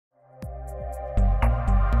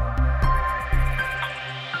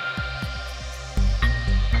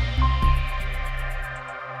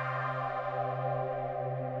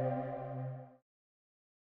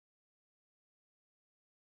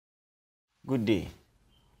Good day.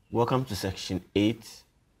 Welcome to section 8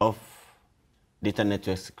 of Data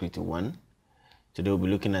Network Security 1. Today we'll be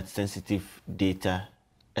looking at sensitive data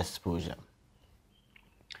exposure.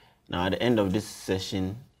 Now at the end of this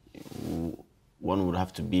session, one would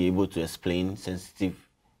have to be able to explain sensitive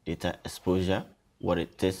data exposure, what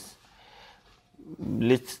it is,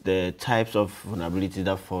 list the types of vulnerabilities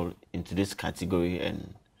that fall into this category,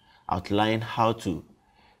 and outline how to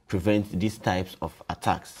prevent these types of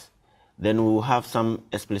attacks. Then we will have some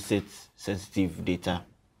explicit sensitive data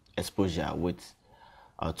exposure with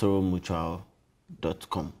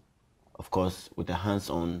altoromutual.com. Of course, with the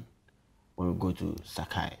hands-on when we go to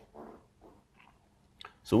Sakai.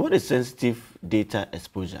 So what is sensitive data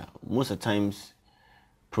exposure? Most of the times,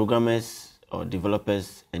 programmers or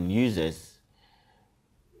developers and users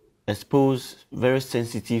expose very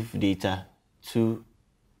sensitive data to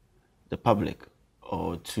the public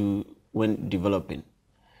or to when developing.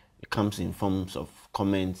 It comes in forms of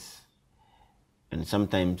comments and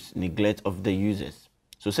sometimes neglect of the users.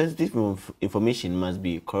 So sensitive information must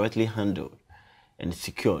be correctly handled and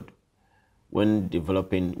secured when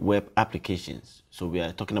developing web applications. So we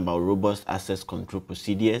are talking about robust access control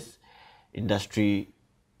procedures, industry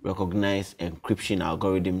recognized encryption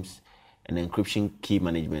algorithms, and encryption key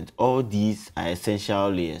management. All these are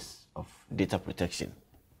essential layers of data protection.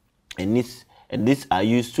 And these are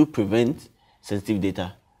used to prevent sensitive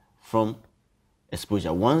data from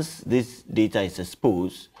exposure. Once this data is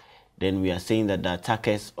exposed, then we are saying that the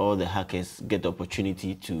attackers or the hackers get the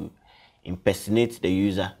opportunity to impersonate the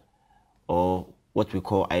user, or what we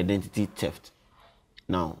call identity theft.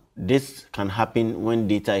 Now, this can happen when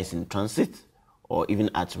data is in transit or even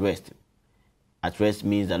at rest. At rest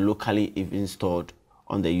means that locally even stored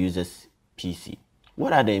on the user's PC.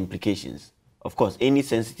 What are the implications? Of course, any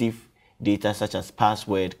sensitive data such as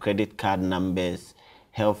password, credit card numbers,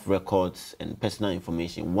 health records, and personal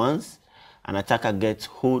information. Once an attacker gets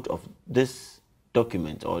hold of this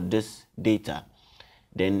document or this data,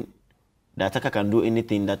 then the attacker can do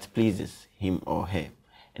anything that pleases him or her.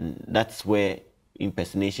 And that's where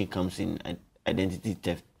impersonation comes in, identity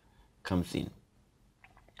theft comes in.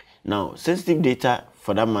 Now, sensitive data,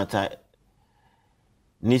 for that matter,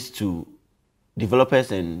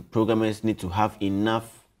 developers and programmers need to have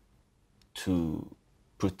enough to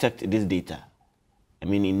protect this data.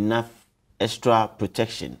 Enough extra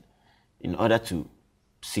protection in order to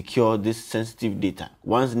secure this sensitive data.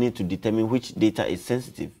 One needs to determine which data is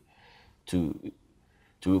sensitive to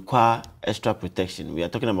require extra protection. We are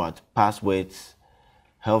talking about passwords,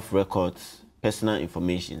 health records, personal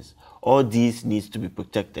information. All these needs to be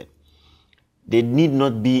protected. They need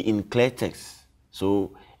not be in clear text.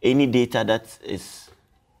 So any data that is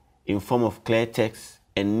in form of clear text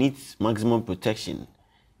and needs maximum protection,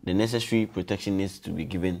 the necessary protection needs to be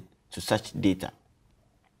given to such data.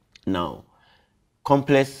 Now,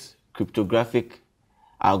 complex cryptographic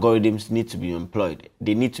algorithms need to be employed.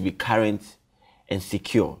 They need to be current and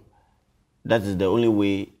secure. That is the only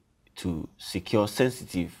way to secure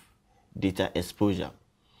sensitive data exposure.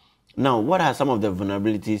 Now, what are some of the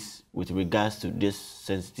vulnerabilities with regards to this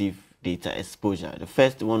sensitive data exposure? The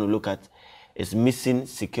first one to look at is missing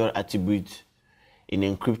secure attributes in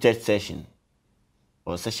encrypted session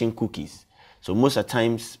or session cookies. So most of the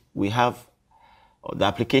times we have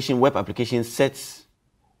the web application sets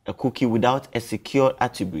a cookie without a secure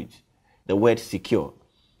attribute, the word secure.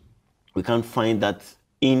 We can't find that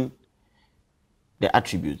in the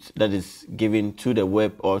attribute that is given to the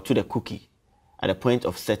web or to the cookie at the point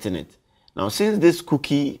of setting it. Now, since this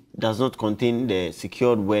cookie does not contain the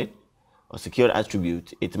secured word or secured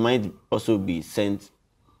attribute, it might also be sent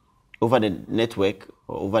over the network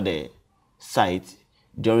or over the site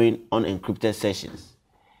during unencrypted sessions.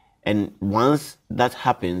 And once that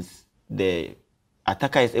happens, the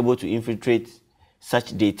attacker is able to infiltrate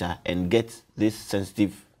such data and get this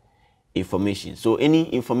sensitive information. So any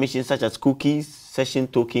information such as cookies, session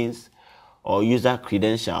tokens, or user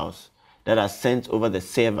credentials that are sent over the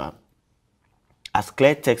server as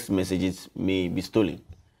clear text messages may be stolen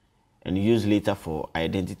and used later for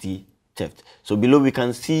identity theft. So below we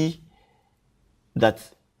can see that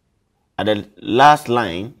at the last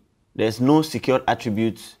line, there's no secured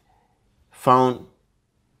attributes found.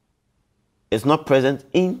 It's not present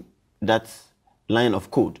in that line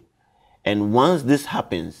of code. And once this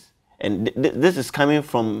happens, and this is coming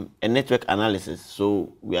from a network analysis,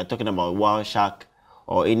 so we are talking about Wireshark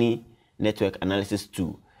or any network analysis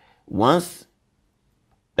tool. Once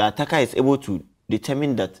the attacker is able to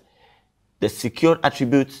determine that the secured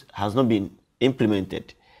attribute has not been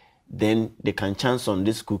implemented, then they can chance on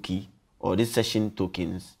this cookie or these session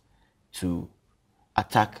tokens to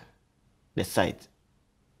attack the site.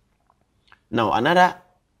 Now, another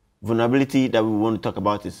vulnerability that we want to talk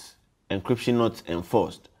about is encryption not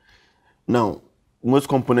enforced. Now, most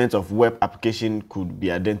components of web application could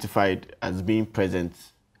be identified as being present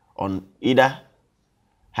on either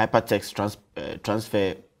hypertext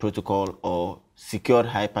transfer protocol or secured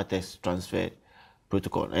hypertext transfer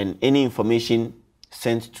protocol, and any information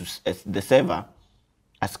sent to the server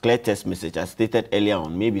as clear text message, as stated earlier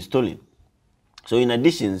on, may be stolen. So in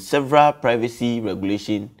addition, several privacy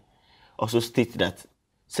regulations also state that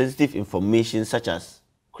sensitive information such as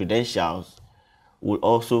credentials will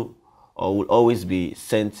always be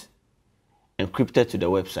sent encrypted to the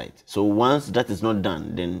website. So once that is not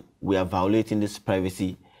done, then we are violating this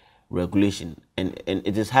privacy regulation, and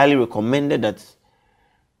it is highly recommended that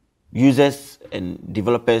users and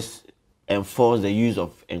developers enforce the use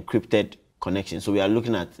of encrypted connections. So we are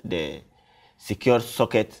looking at the secure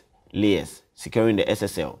socket layers, securing the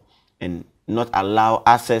SSL, and not allow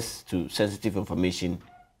access to sensitive information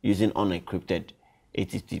using unencrypted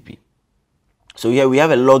HTTP. So here we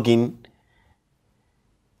have a login,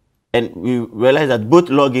 and we realize that both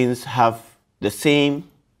logins have the same,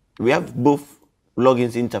 we have both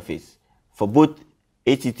logins interface for both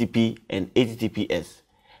HTTP and HTTPS.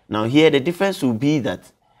 Now here the difference will be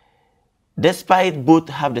that despite both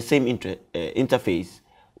have the same interface,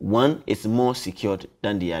 one is more secured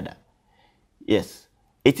than the other. Yes,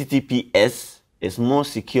 HTTPS is more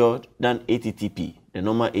secured than HTTP, the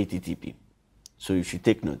normal HTTP. So you should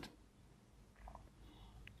take note.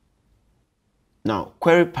 Now,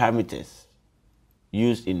 query parameters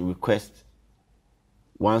used in request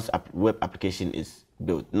once a web application is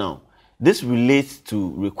built. Now, this relates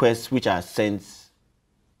to requests which are sent,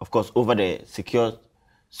 of course, over the secure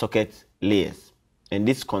socket layers. And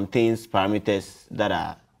this contains parameters that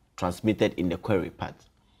are transmitted in the query part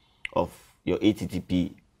of your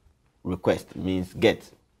HTTP request, means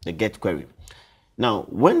the get query. Now,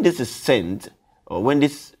 when this is sent, or when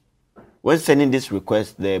sending this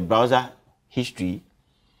request, the browser history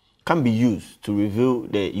can be used to reveal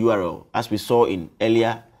the URL, as we saw in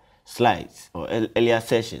earlier slides or earlier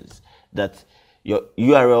sessions, that your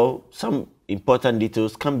URL, some important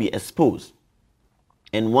details can be exposed.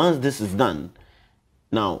 And once this is done,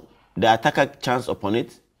 now the attacker chance upon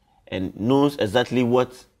it and knows exactly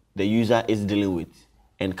what the user is dealing with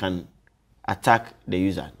and can attack the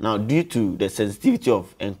user. Now, due to the sensitivity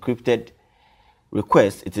of encrypted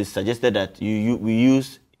requests, it is suggested that we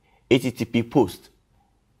use HTTP post,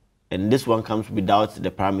 and this one comes without the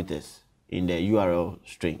parameters in the URL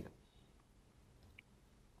string.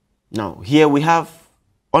 Now, here we have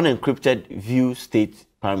unencrypted view state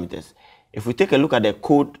parameters. If we take a look at the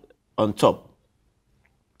code on top,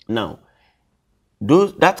 now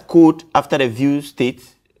that code after the view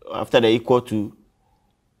state, after the equal to,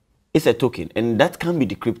 is a token, and that can be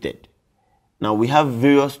decrypted. Now we have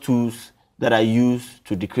various tools that are used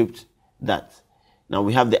to decrypt that. Now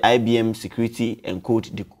we have the IBM security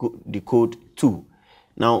encode decode tool.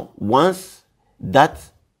 Now once that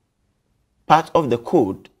part of the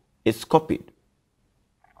code is copied,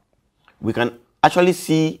 we can actually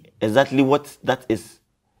see exactly what that is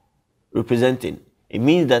representing. It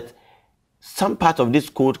means that some part of this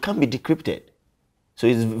code can be decrypted. So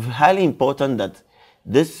it's highly important that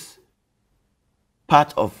this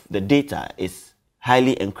part of the data is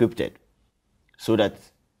highly encrypted so that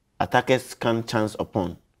attackers can chance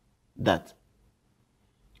upon that.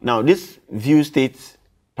 Now, this view state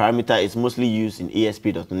parameter is mostly used in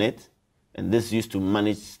ASP.NET, and this is used to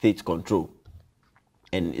manage state control.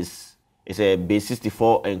 And it's a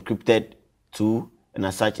base64 encrypted tool, and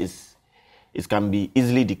as such, it can be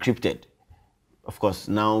easily decrypted. Of course,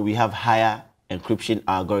 now we have higher encryption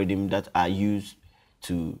algorithms that are used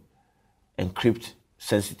to encrypt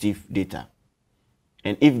sensitive data.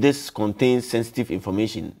 And if this contains sensitive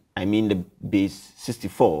information, I mean the base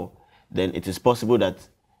 64, then it is possible that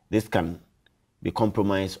this can be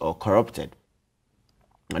compromised or corrupted.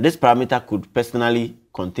 Now, this parameter could personally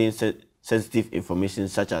contain sensitive information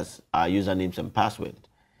such as our usernames and password.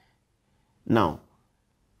 Now,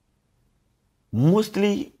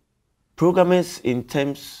 mostly programmers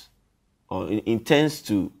intends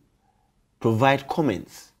to provide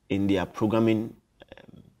comments in their programming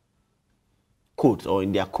codes or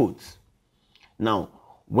in their codes. Now,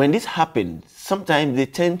 when this happens, sometimes they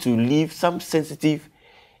tend to leave some sensitive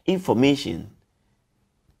information,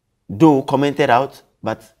 though commented out,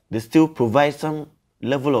 but they still provide some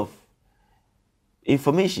level of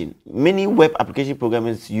information. Many web application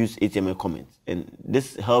programmers use HTML comments, and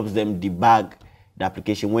this helps them debug the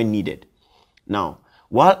application when needed. Now,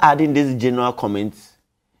 while adding these general comments,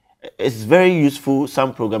 it's very useful.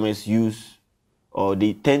 Some programmers use, or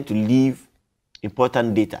they tend to leave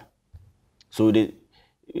important data. So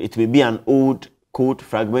it may be an old code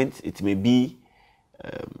fragment, it may be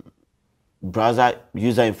browser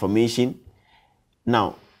user information.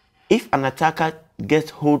 Now, if an attacker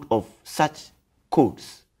gets hold of such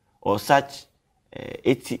codes or such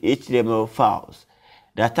HTML files,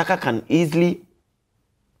 the attacker can easily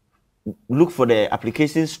look for the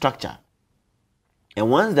application structure. And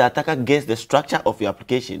once the attacker gets the structure of your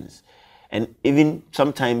applications, and even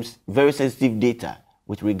sometimes very sensitive data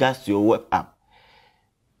with regards to your web app,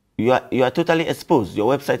 you are totally exposed.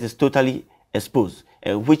 Your website is totally exposed,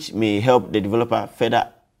 which may help the developer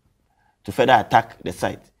to further attack the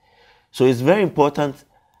site. So it's very important.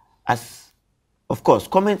 Of course,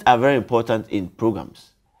 comments are very important in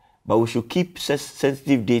programs, but we should keep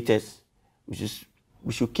sensitive data.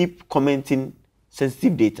 We should keep commenting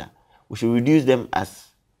sensitive data. We should reduce them as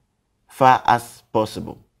far as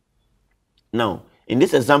possible. Now, in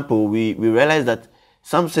this example, we realize that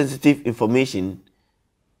some sensitive information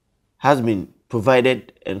has been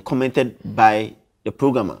provided and commented by the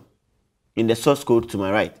programmer in the source code to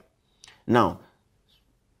my right. Now,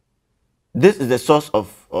 this is the source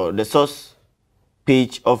of, or the source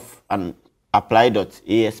page of an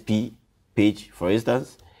apply.asp page, for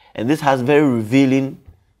instance, and this has very revealing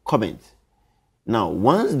comments. Now,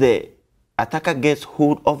 once the attacker gets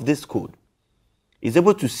hold of this code, is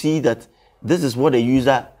able to see that this is what the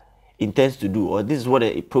user intends to do, or this is what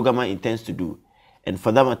a programmer intends to do, and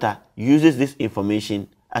for that matter, uses this information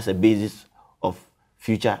as a basis of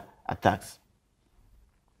future attacks.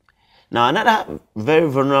 Now, another very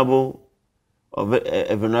vulnerable, or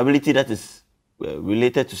a vulnerability that is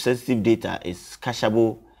related to sensitive data is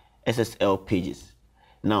cacheable SSL pages.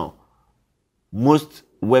 Now, most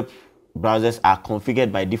web browsers are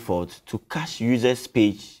configured by default to cache users'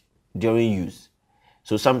 page during use.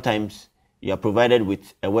 So sometimes you are provided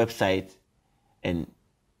with a website, and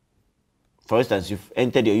for instance, you've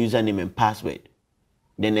entered your username and password.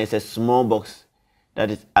 Then there's a small box that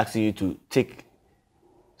is asking you to tick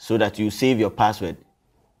so that you save your password,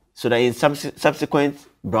 so that in subsequent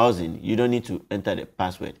browsing, you don't need to enter the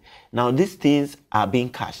password. Now, these things are being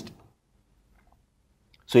cached.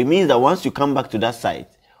 So it means that once you come back to that site,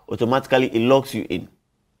 automatically it logs you in.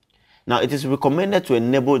 Now, it is recommended to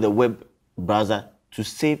enable the web browser to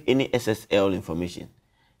save any SSL information,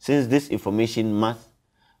 since this information must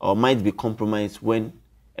or might be compromised when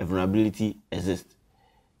a vulnerability exists.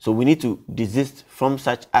 So we need to desist from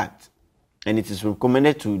such acts, and it is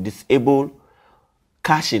recommended to disable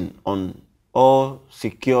caching on all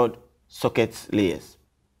secured sockets layers.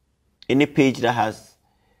 Any page that has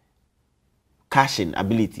caching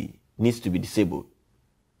ability needs to be disabled,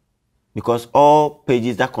 because all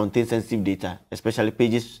pages that contain sensitive data, especially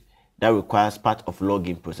pages that requires part of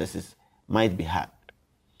login processes, might be hacked.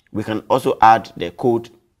 We can also add the code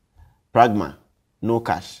pragma no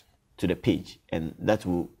cache to the page, and that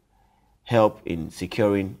will help in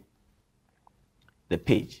securing the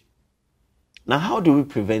page. Now, how do we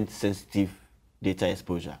prevent sensitive data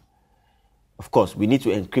exposure? Of course, we need to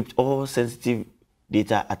encrypt all sensitive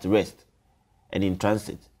data at rest and in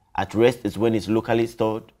transit. At rest is when it's locally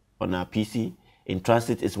stored on our PC. In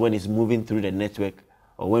transit is when it's moving through the network,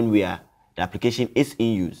 or when the application is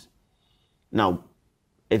in use. Now,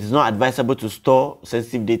 it is not advisable to store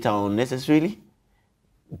sensitive data unnecessarily.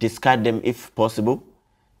 Discard them if possible.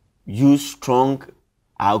 Use strong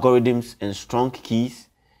algorithms and strong keys,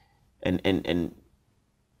 and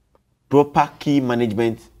proper key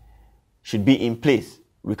management should be in place.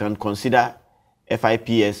 We can consider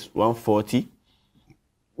FIPS 140,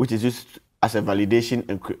 which is used as a validation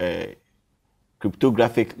and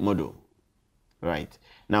cryptographic model. Right.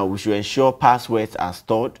 Now, we should ensure passwords are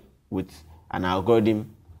stored with an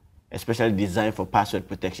algorithm especially designed for password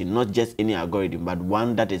protection, not just any algorithm, but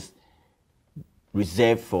one that is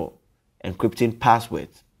reserved for encrypting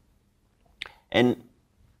passwords. And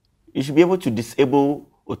you should be able to disable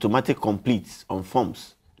automatic completes on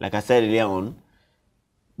forms. Like I said earlier on,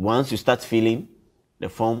 once you start filling the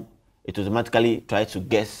form, it automatically tries to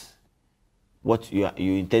guess what you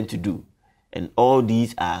intend to do. And all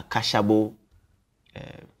these are cacheable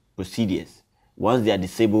procedures. Once they are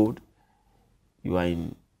disabled, you are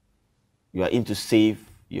in to save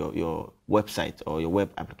your website or your web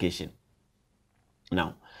application.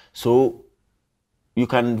 Now, so you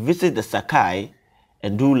can visit the Sakai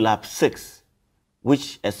and do lab 6,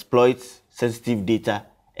 which exploits sensitive data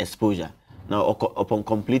exposure. Now, upon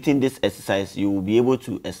completing this exercise, you will be able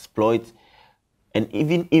to exploit and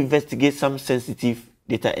even investigate some sensitive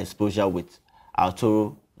data exposure with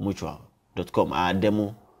automutual.com, our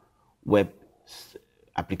demo web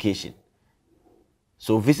application.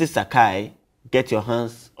 So visit Sakai, get your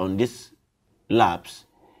hands on these labs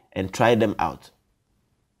and try them out.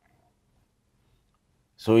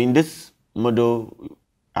 So in this model,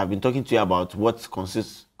 I've been talking to you about what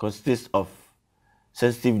consists of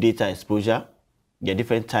sensitive data exposure, the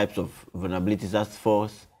different types of vulnerabilities that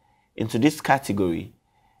falls into this category,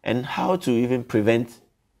 and how to even prevent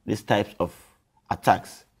these types of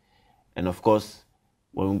attacks. And of course,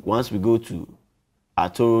 once we go to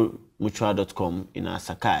atoromutual.com in our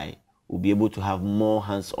Sakai, we'll be able to have more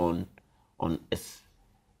hands-on on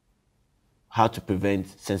how to prevent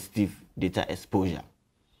sensitive data exposure.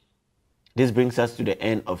 This brings us to the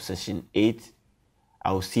end of session 8.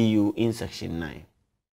 I will see you in section 9.